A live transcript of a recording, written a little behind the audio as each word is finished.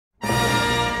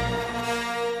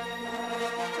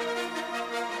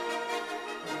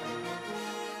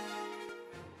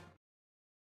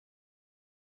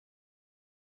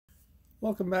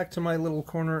Welcome back to my little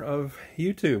corner of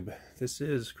YouTube. This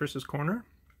is Chris's Corner,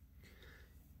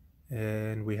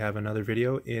 and we have another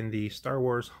video in the Star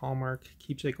Wars Hallmark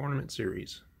Keepsake Ornament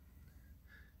series.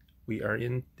 We are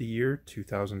in the year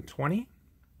 2020.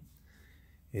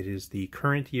 It is the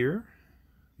current year,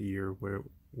 the year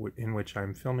in which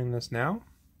I'm filming this now.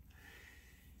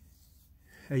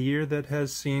 A year that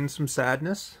has seen some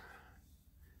sadness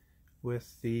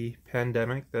with the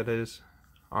pandemic that is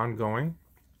ongoing.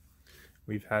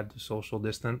 We've had to social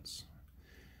distance,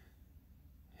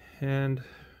 and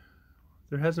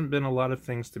there hasn't been a lot of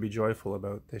things to be joyful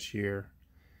about this year.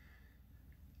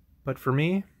 But for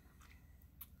me,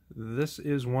 this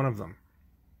is one of them.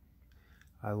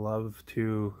 I love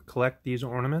to collect these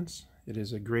ornaments. It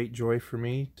is a great joy for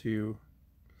me to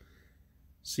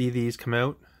see these come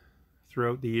out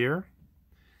throughout the year.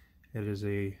 It is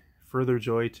a further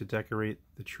joy to decorate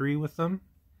the tree with them.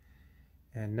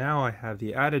 And now I have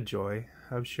the added joy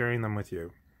of sharing them with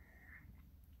you.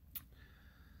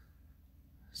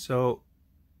 So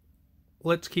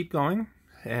let's keep going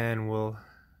and we'll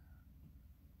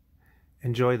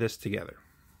enjoy this together.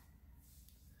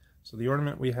 So the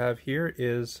ornament we have here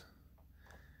is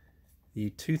the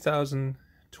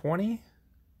 2020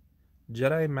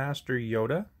 Jedi Master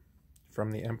Yoda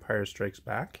from The Empire Strikes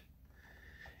Back.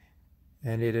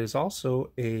 And it is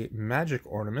also a magic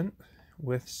ornament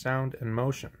with sound and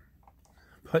motion.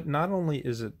 But not only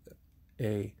is it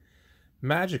a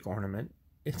magic ornament,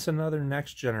 it's another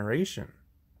next generation.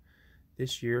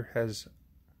 This year has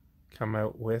come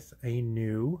out with a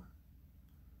new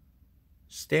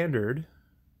standard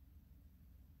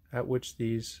at which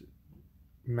these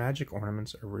magic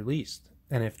ornaments are released.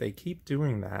 And if they keep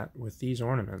doing that with these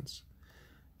ornaments,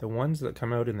 the ones that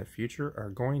come out in the future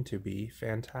are going to be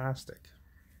fantastic.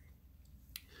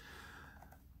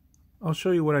 I'll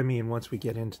show you what I mean once we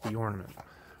get into the ornament.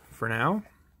 For now,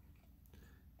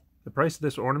 the price of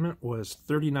this ornament was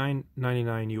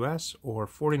 $39.99 US or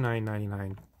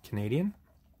 $49.99 Canadian.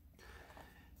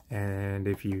 And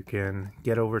if you can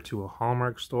get over to a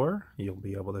Hallmark store, you'll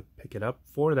be able to pick it up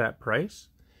for that price.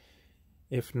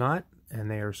 If not, and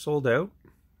they are sold out,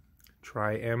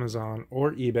 try Amazon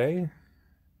or eBay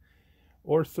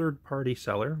or third-party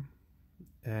seller,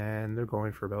 and they're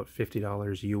going for about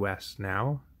 $50 US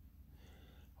now.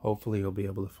 Hopefully you'll be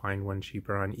able to find one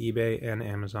cheaper on eBay and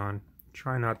Amazon.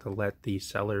 Try not to let the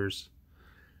sellers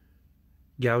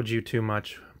gouge you too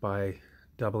much by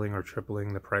doubling or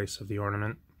tripling the price of the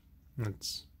ornament.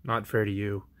 It's not fair to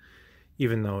you,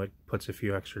 even though it puts a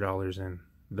few extra dollars in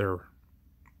their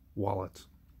wallets.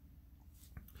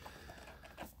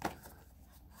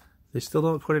 They still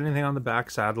don't put anything on the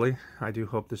back, sadly. I do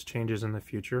hope this changes in the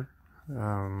future.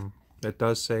 It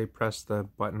does say press the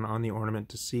button on the ornament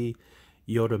to see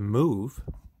Yoda move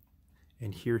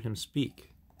and hear him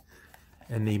speak.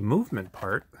 And the movement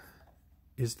part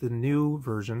is the new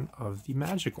version of the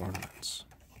magic ornaments.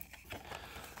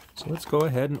 So let's go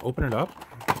ahead and open it up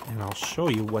and I'll show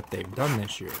you what they've done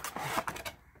this year.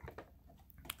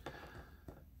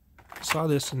 I saw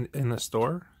this in the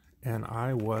store and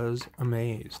I was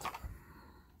amazed.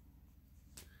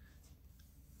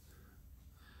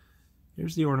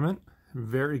 Here's the ornament.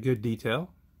 Very good detail.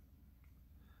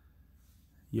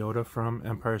 Yoda from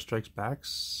Empire Strikes Back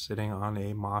sitting on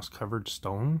a moss-covered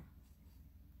stone.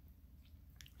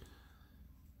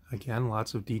 Again,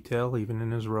 lots of detail even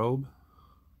in his robe.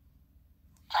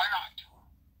 Try not.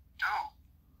 Do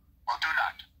or do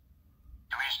not.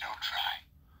 There is no try.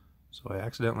 So I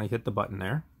accidentally hit the button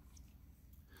there.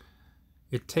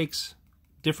 It takes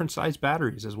different size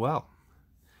batteries as well.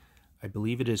 I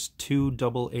believe it is 2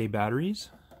 AA batteries.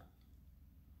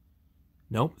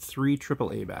 Nope, 3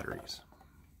 AAA batteries.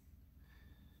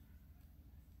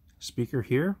 Speaker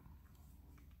here,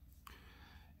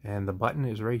 and the button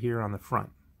is right here on the front.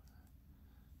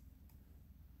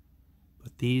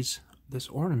 But this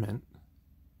ornament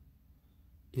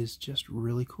is just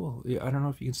really cool. I don't know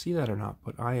if you can see that or not,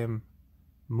 but I am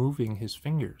moving his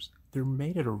fingers. They're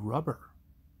made out of rubber,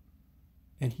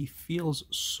 and he feels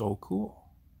so cool.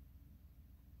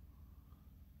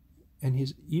 And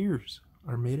his ears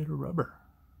are made out of rubber.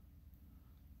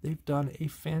 They've done a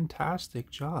fantastic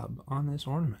job on this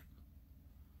ornament.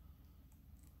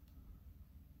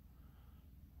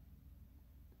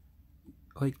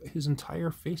 Like, his entire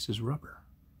face is rubber.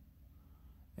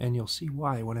 And you'll see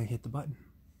why when I hit the button.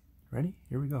 Ready?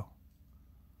 Here we go.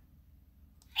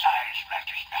 Size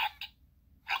matters not.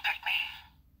 Look at me.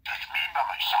 Judge me by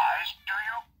my size, do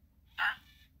you?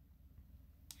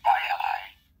 My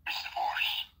ally is the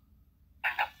Force.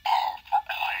 And a powerful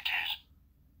ally it is.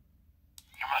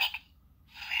 You must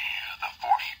feel the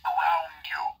Force around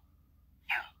you.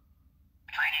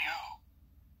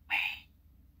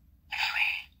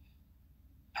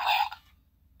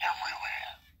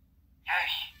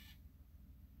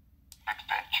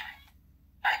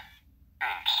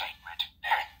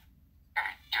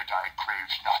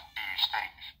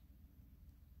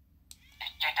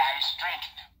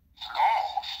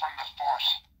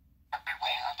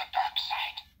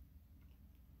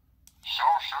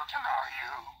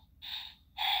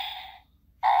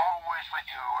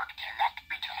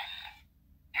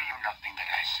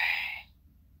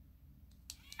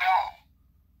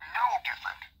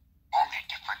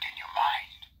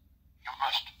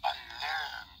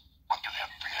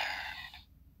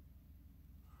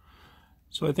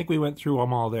 So I think we went through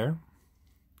them all there.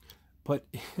 But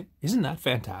isn't that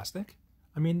fantastic?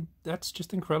 I mean, that's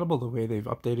just incredible the way they've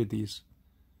updated these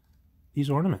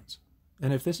ornaments.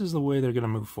 And if this is the way they're going to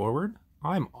move forward,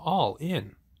 I'm all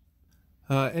in.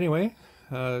 Anyway,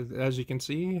 as you can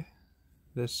see,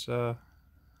 this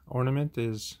ornament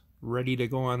is ready to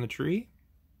go on the tree.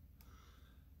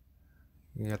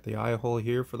 You got the eye hole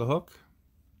here for the hook.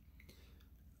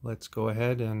 Let's go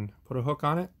ahead and put a hook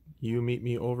on it. You meet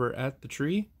me over at the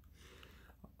tree.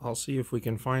 I'll see if we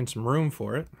can find some room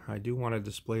for it. I do want to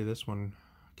display this one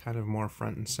kind of more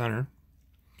front and center.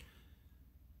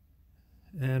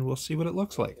 And we'll see what it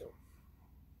looks like.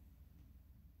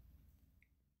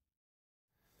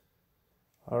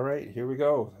 Alright, here we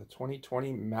go. The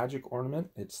 2020 Magic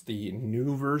Ornament. It's the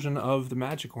new version of the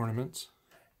Magic Ornaments.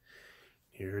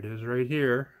 Here it is right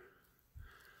here.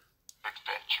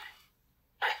 Adventure.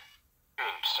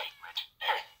 Excitement.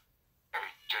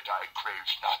 Jedi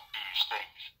craves not these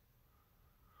things.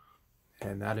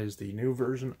 And that is the new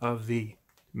version of the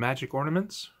Magic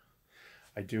Ornaments.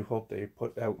 I do hope they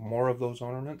put out more of those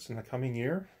ornaments in the coming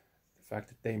year. The fact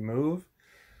that they move,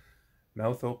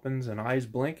 mouth opens and eyes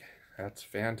blink, that's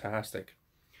fantastic.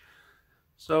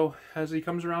 So as he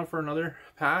comes around for another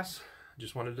pass, I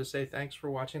just wanted to say thanks for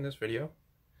watching this video.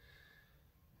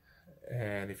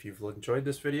 And if you've enjoyed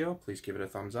this video, please give it a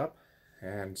thumbs up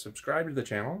and subscribe to the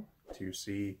channel to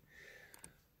see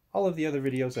all of the other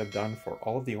videos I've done for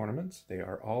all of the ornaments. They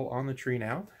are all on the tree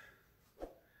now,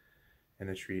 and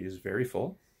the tree is very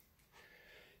full.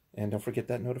 And don't forget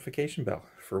that notification bell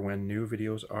for when new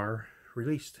videos are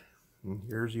released. And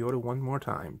here's Yoda one more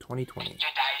time, 2020.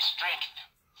 Jedi strength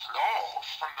flows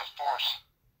from the Force,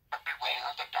 but beware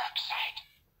of the dark side.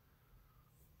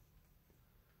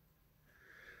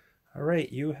 All right,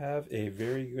 you have a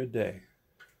very good day.